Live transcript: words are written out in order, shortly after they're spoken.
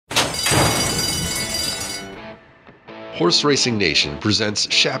Horse Racing Nation presents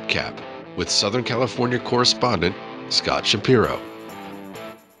Shap with Southern California correspondent Scott Shapiro.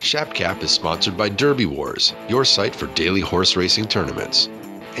 Shap is sponsored by Derby Wars, your site for daily horse racing tournaments,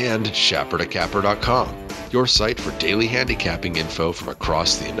 and shappertocapper.com, your site for daily handicapping info from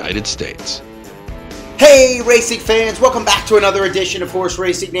across the United States. Hey racing fans, welcome back to another edition of Horse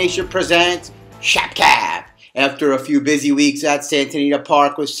Racing Nation presents Shap. After a few busy weeks at Santa Anita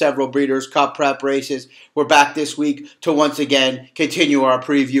Park with several Breeders Cup prep races, we're back this week to once again continue our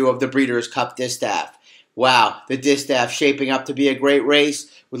preview of the Breeders Cup Distaff. Wow, the Distaff shaping up to be a great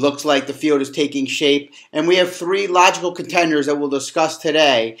race. It looks like the field is taking shape, and we have three logical contenders that we'll discuss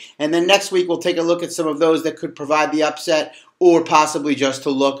today. And then next week we'll take a look at some of those that could provide the upset or possibly just to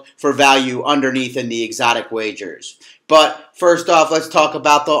look for value underneath in the exotic wagers. But first off, let's talk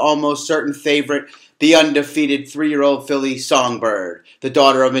about the almost certain favorite, the undefeated 3-year-old filly Songbird. The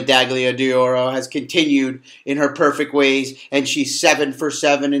daughter of Medaglia d'Oro has continued in her perfect ways, and she's 7 for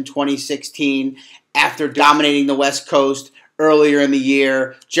 7 in 2016 after dominating the West Coast earlier in the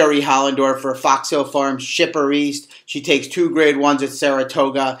year. Jerry Hollendorfer, Fox Hill Farms, Shipper East. She takes 2 Grade 1s at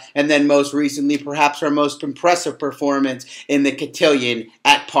Saratoga, and then most recently, perhaps her most impressive performance in the Cotillion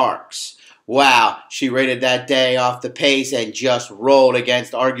at Parks. Wow, she rated that day off the pace and just rolled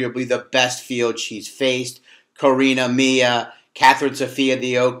against arguably the best field she's faced. Corina Mia, Catherine Sophia,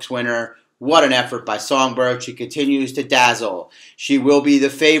 the Oaks winner. What an effort by Songbird. She continues to dazzle. She will be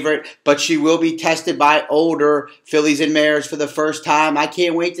the favorite, but she will be tested by older fillies and mares for the first time. I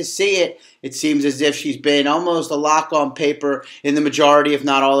can't wait to see it. It seems as if she's been almost a lock on paper in the majority, if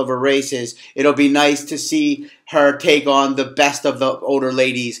not all of her races. It'll be nice to see her take on the best of the older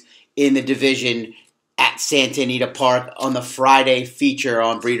ladies in the division at Santa Anita Park on the Friday feature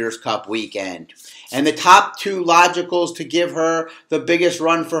on Breeders' Cup weekend. And the top 2 logicals to give her the biggest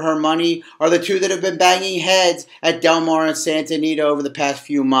run for her money are the 2 that have been banging heads at Del Mar and Santa Anita over the past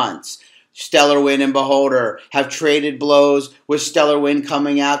few months. Stellar Wind and Beholder have traded blows, with Stellar Wind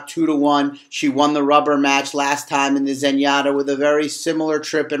coming out 2-1. She won the rubber match last time in the Zenyatta with a very similar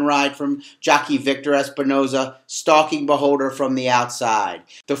trip and ride from jockey Victor Espinoza, stalking Beholder from the outside.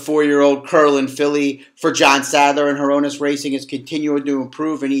 The 4-year-old Curlin filly for John Sadler and Hronis Racing is continuing to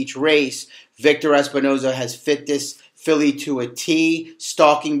improve in each race. Victor Espinoza has fit this filly to a T,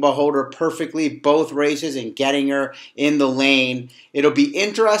 stalking Beholder perfectly both races and getting her in the lane. It'll be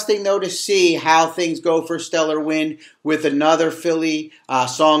interesting, though, to see how things go for Stellar Wind with another filly,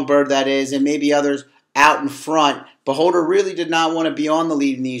 Songbird that is, and maybe others out in front. Beholder really did not want to be on the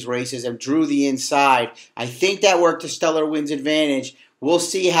lead in these races and drew the inside. I think that worked to Stellar Wind's advantage. We'll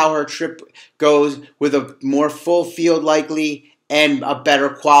see how her trip goes with a more full field likely and a better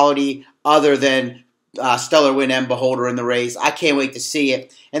quality other than Stellar Wind and Beholder in the race. I can't wait to see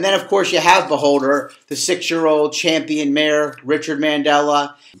it. And then, of course, you have Beholder, the 6-year-old champion mare, Richard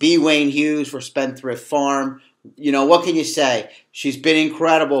Mandella, B. Wayne Hughes for Spendthrift Farm. You know, what can you say? She's been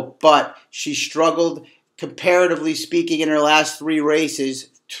incredible, but she struggled, comparatively speaking, in her last 3 races.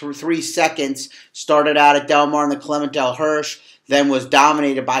 3 seconds, started out at Del Mar in the Clement L. Hirsch, then was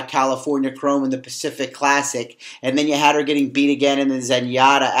dominated by California Chrome in the Pacific Classic, and then you had her getting beat again in the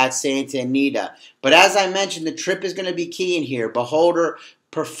Zenyatta at Santa Anita. But as I mentioned, the trip is going to be key in here. Beholder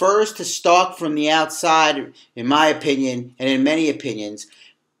prefers to stalk from the outside, in my opinion, and in many opinions,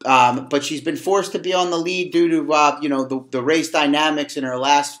 but she's been forced to be on the lead due to the race dynamics in her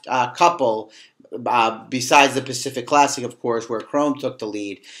last couple. Besides the Pacific Classic, of course, where Chrome took the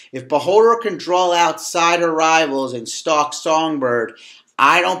lead. If Beholder can draw outside her rivals and stalk Songbird,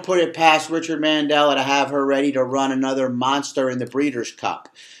 I don't put it past Richard Mandella to have her ready to run another monster in the Breeders' Cup.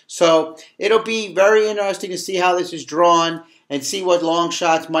 So it'll be very interesting to see how this is drawn and see what long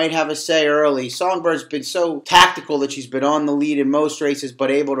shots might have a say early. Songbird's been so tactical that she's been on the lead in most races but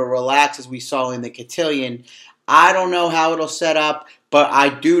able to relax, as we saw in the Cotillion. I don't know how it'll set up, but I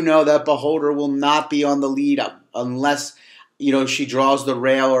do know that Beholder will not be on the lead unless, she draws the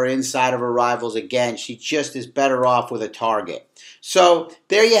rail or inside of her rivals again. She just is better off with a target. So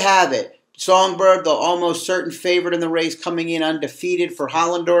there you have it. Songbird, the almost certain favorite in the race, coming in undefeated for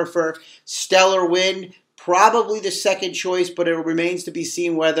Hollendorfer. Stellar Wind, probably the second choice, but it remains to be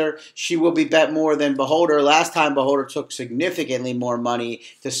seen whether she will be bet more than Beholder. Last time, Beholder took significantly more money,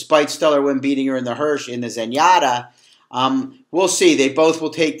 despite Stellar Wind beating her in the Hirsch in the Zenyatta. We'll see. They both will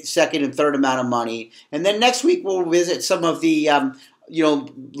take second and third amount of money. And then next week, we'll visit some of the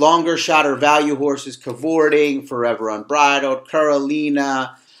longer shot or value horses, Cavorting, Forever Unbridled,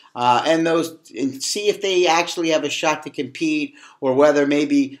 Carolina, and see if they actually have a shot to compete or whether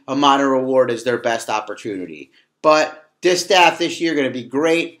maybe a minor reward is their best opportunity. But Distaff this year going to be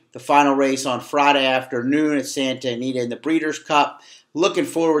great. The final race on Friday afternoon at Santa Anita in the Breeders' Cup. Looking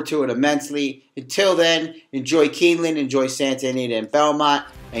forward to it immensely. Until then, enjoy Keeneland, enjoy Santa Anita and Belmont,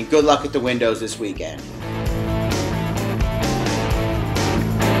 and good luck at the windows this weekend.